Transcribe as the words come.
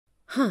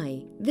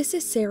Hi, this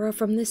is Sarah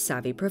from The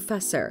Savvy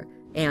Professor,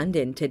 and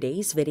in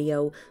today's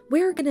video,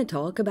 we're going to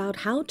talk about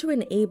how to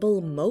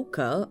enable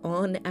Moca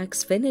on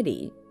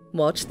Xfinity.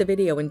 Watch the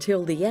video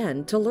until the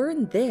end to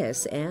learn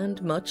this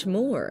and much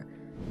more.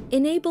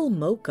 Enable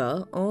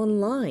Moca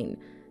online.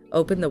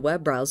 Open the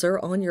web browser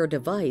on your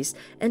device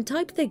and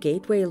type the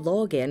gateway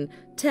login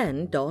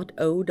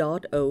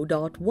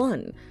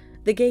 10.0.0.1.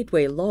 The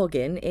gateway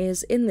login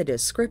is in the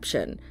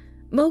description.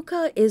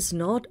 Moca is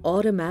not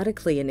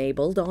automatically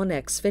enabled on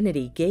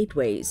Xfinity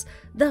gateways,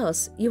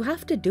 thus you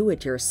have to do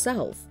it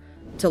yourself.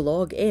 To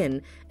log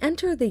in,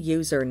 enter the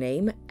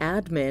username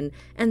admin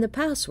and the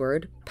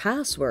password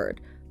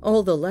password,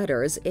 all the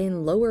letters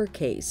in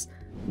lowercase.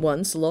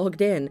 Once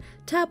logged in,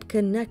 tap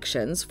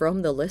Connections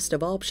from the list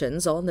of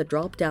options on the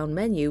drop-down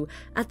menu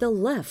at the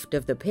left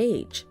of the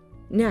page.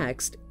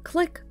 Next,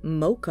 click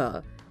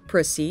Moca.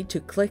 Proceed to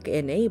click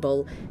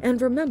Enable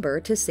and remember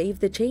to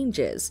save the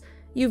changes.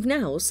 You've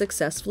now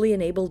successfully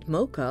enabled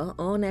Moca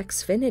on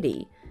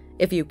Xfinity.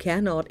 If you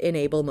cannot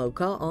enable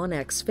Moca on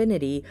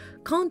Xfinity,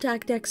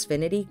 contact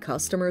Xfinity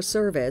customer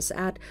service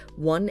at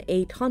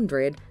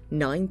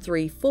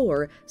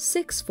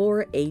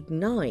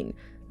 1-800-934-6489.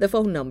 The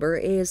phone number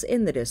is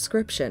in the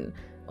description.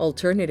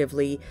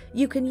 Alternatively,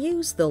 you can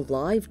use the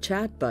live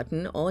chat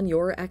button on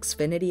your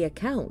Xfinity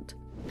account.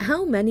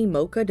 How many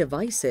Moca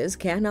devices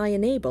can I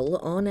enable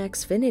on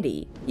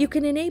Xfinity? You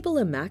can enable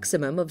a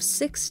maximum of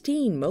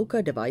 16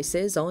 Moca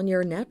devices on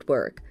your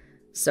network.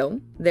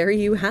 So, there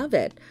you have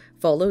it.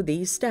 Follow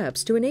these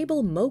steps to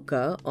enable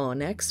Moca on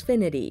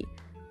Xfinity.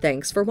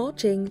 Thanks for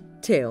watching.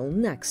 Till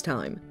next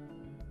time.